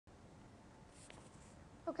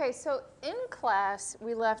Okay, so in class,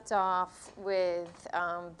 we left off with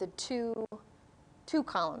the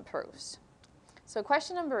two-column proofs. So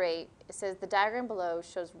question number 8, it says the diagram below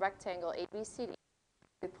shows rectangle ABCD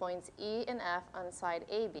with points E and F on side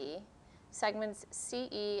AB. Segments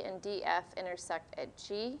CE and DF intersect at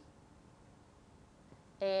G.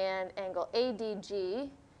 And angle ADG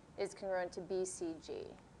is congruent to BCG.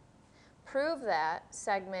 Prove that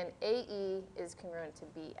segment AE is congruent to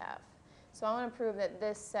BF. So I want to prove that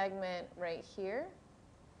this segment right here,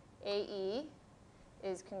 AE,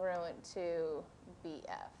 is congruent to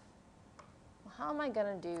BF. Well, how am I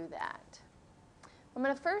going to do that? I'm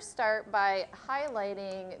going to first start by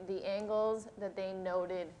highlighting the angles that they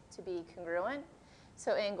noted to be congruent.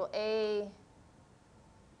 So angle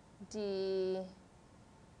ADG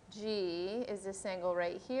is this angle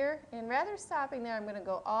right here. And rather stopping there, I'm going to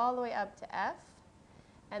go all the way up to F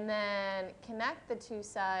and then connect the two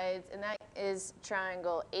sides, and that is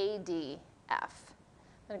triangle ADF. I'm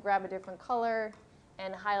going to grab a different color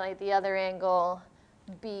and highlight the other angle,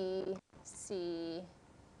 BCG.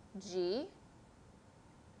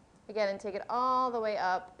 Again, and take it all the way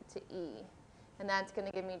up to E. And that's going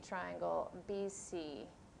to give me triangle BCE.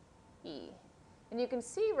 And you can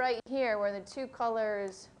see right here where the two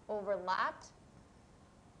colors overlapped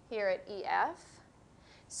here at EF.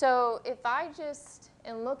 So if I just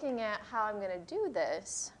am looking at how I'm going to do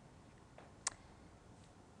this,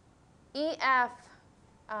 EF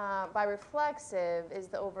by reflexive is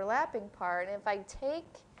the overlapping part. And if I take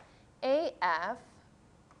AF,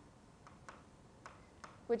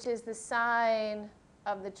 which is the side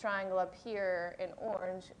of the triangle up here in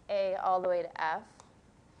orange, A all the way to F,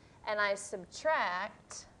 and I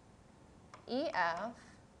subtract EF,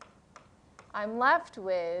 I'm left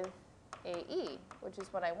with AE, which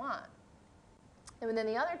is what I want. And within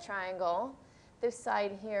the other triangle, this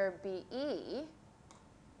side here, BE,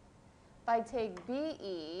 if I take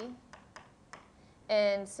BE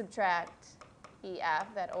and subtract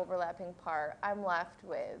EF, that overlapping part, I'm left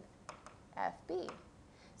with FB.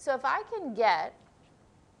 So if I can get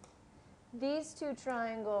these two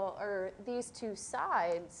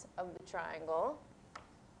sides of the triangle,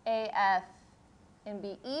 AF and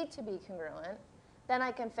BE, to be congruent, then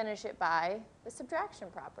I can finish it by the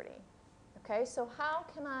subtraction property. Okay, so how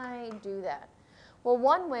can I do that? Well,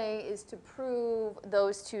 one way is to prove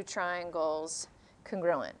those two triangles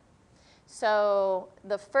congruent. So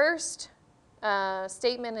the first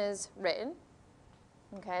statement is written.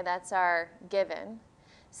 Okay, that's our given.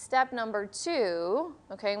 Step number 2,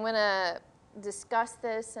 okay, I'm going to discuss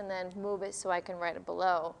this and then move it so I can write it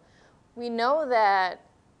below. We know that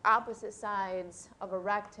opposite sides of a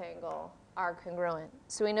rectangle are congruent.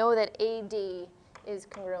 So we know that AD is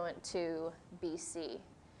congruent to BC.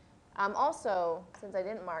 Also, since I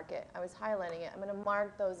didn't mark it, I was highlighting it, I'm going to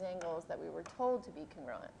mark those angles that we were told to be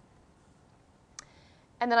congruent.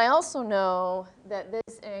 And then I also know that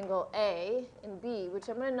this angle A and B, which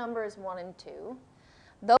I'm going to number as 1 and 2,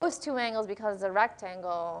 those two angles, because it's a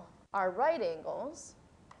rectangle, are right angles,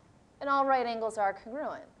 and all right angles are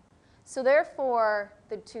congruent. So therefore,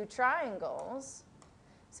 the two triangles,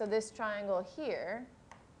 so this triangle here,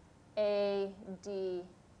 ADF,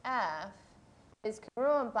 is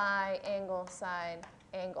congruent by angle, side,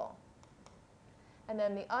 angle. And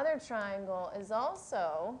then the other triangle is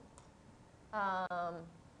also,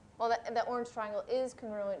 well, the orange triangle is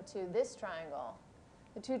congruent to this triangle.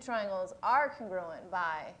 The two triangles are congruent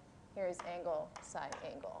by, here's angle, side,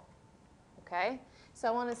 angle. Okay? So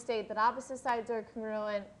I want to state that opposite sides are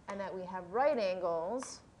congruent and that we have right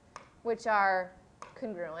angles, which are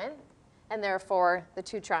congruent, and therefore the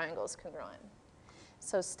two triangles congruent.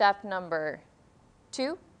 So step number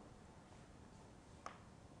 2.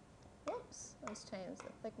 Whoops, let's change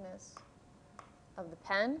the thickness of the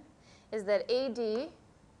pen, is that AD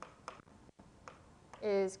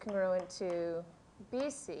is congruent to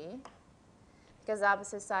BC, because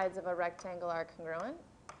opposite sides of a rectangle are congruent.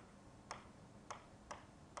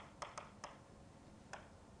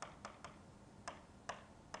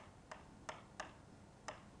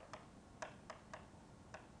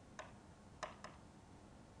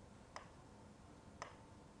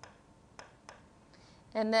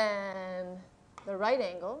 And then the right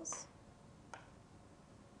angles,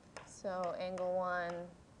 so angle 1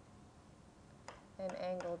 and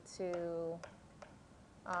angle 2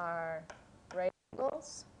 are right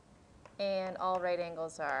angles, and all right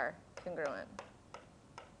angles are congruent.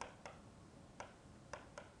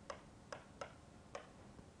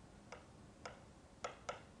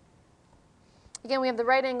 Again, we have the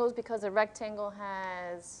right angles because a rectangle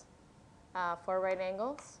has 4 right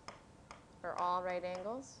angles, or all right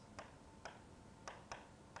angles.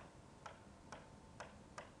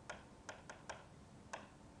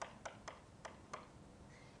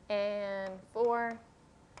 And 4,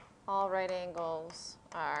 all right angles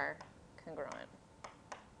are congruent.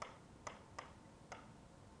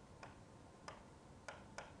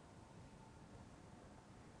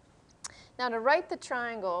 Now to write the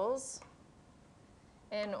triangles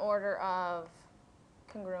in order of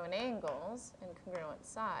congruent angles and congruent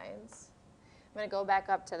sides, I'm going to go back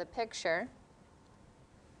up to the picture.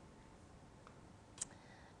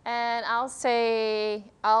 And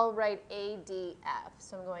I'll write ADF.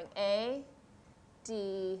 So I'm going A,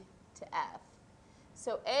 D to F.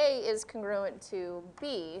 So A is congruent to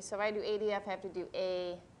B. So if I do ADF, I have to do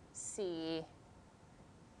A, C,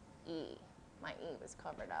 E. My E was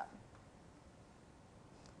covered up.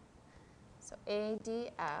 So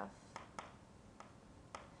ADF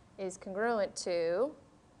is congruent to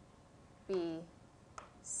B,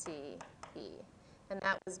 C, E. And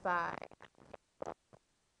that was by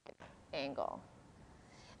angle.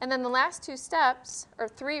 And then the last 2 steps, or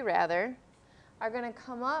 3 rather, are going to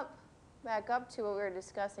come back up to what we were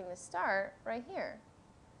discussing to start right here.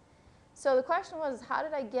 So the question was, how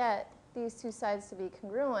did I get these 2 sides to be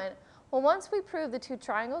congruent? Well, once we prove the 2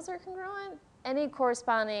 triangles are congruent, any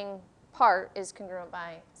corresponding part is congruent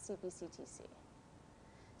by CPCTC.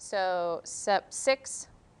 So step 6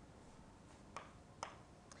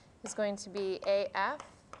 is going to be AF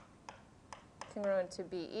congruent to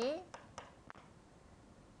BE,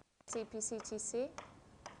 CPCTC,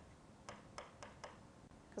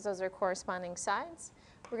 because those are corresponding sides.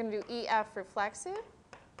 We're going to do EF reflexive,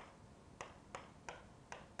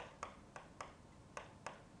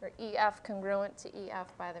 or EF congruent to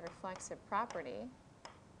EF by the reflexive property.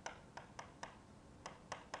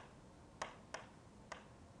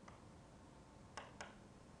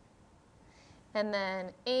 And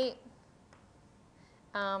then 8,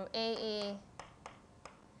 AE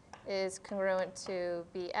is congruent to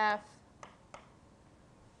BF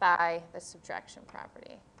by the subtraction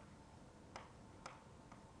property.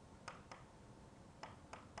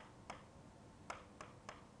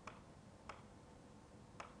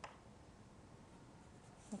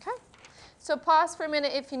 Okay, so pause for a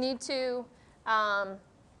minute if you need to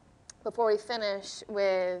before we finish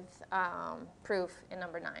with proof in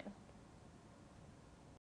number 9.